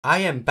I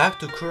am back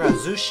to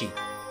Sushi,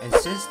 and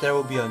since there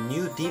will be a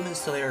new Demon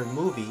Slayer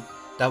movie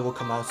that will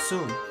come out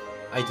soon,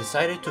 I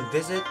decided to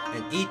visit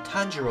and eat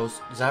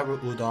Tanjiro'S ZARU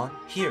Udon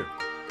here.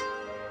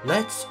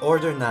 Let's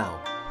order now.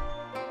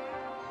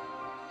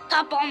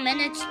 Couple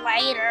minutes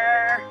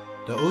later.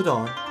 The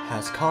udon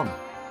has come.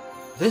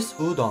 This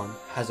udon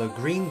has a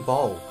green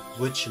ball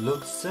which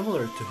looks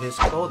similar to his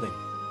clothing.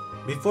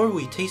 Before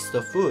we taste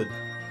the food,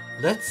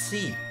 let's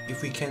see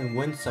if we can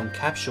win some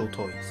capsule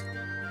toys.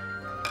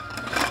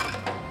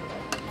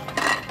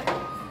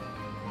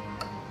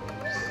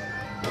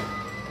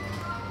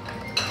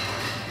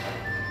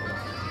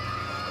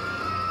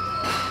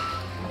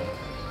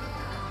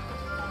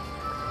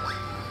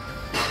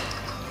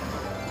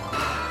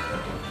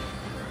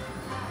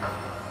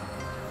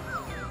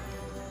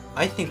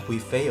 I think we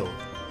failed.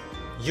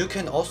 You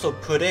can also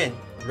put in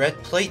red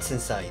plates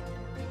inside.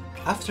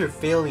 After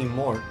failing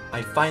more,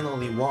 I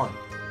finally won.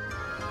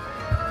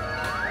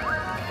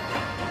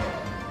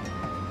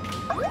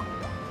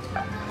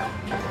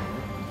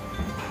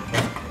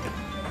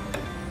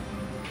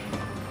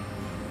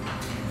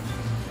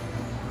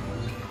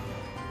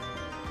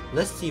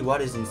 Let's see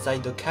what is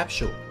inside the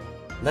capsule.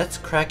 Let's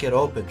crack it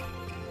open.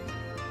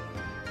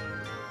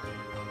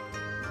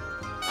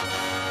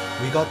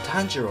 We got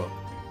Tanjiro.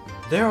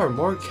 There are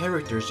more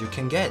characters you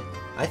can get.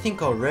 I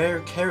think a rare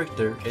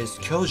character is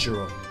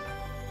Kyojuro.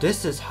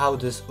 This is how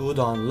this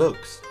udon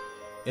looks.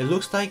 It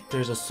looks like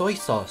there's a soy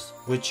sauce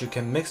which you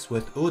can mix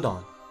with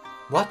udon.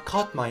 What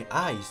caught my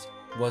eyes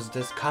was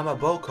this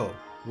kamaboko,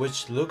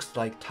 which looks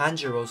like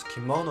Tanjiro's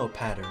kimono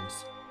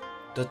patterns.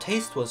 The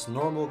taste was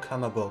normal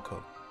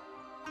kamaboko.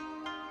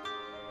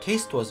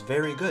 Taste was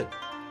very good.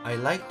 I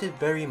liked it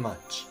very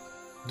much.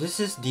 This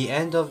is the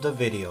end of the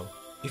video.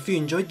 If you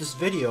enjoyed this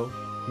video,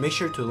 make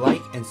sure to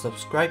like and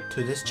subscribe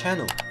to this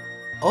channel.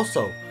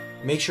 Also,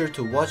 make sure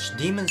to watch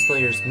Demon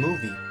Slayer's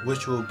movie,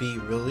 which will be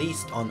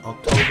released on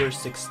October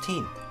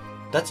 16th.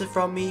 That's it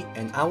from me,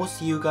 and I will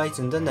see you guys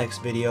in the next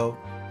video.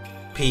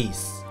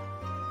 Peace.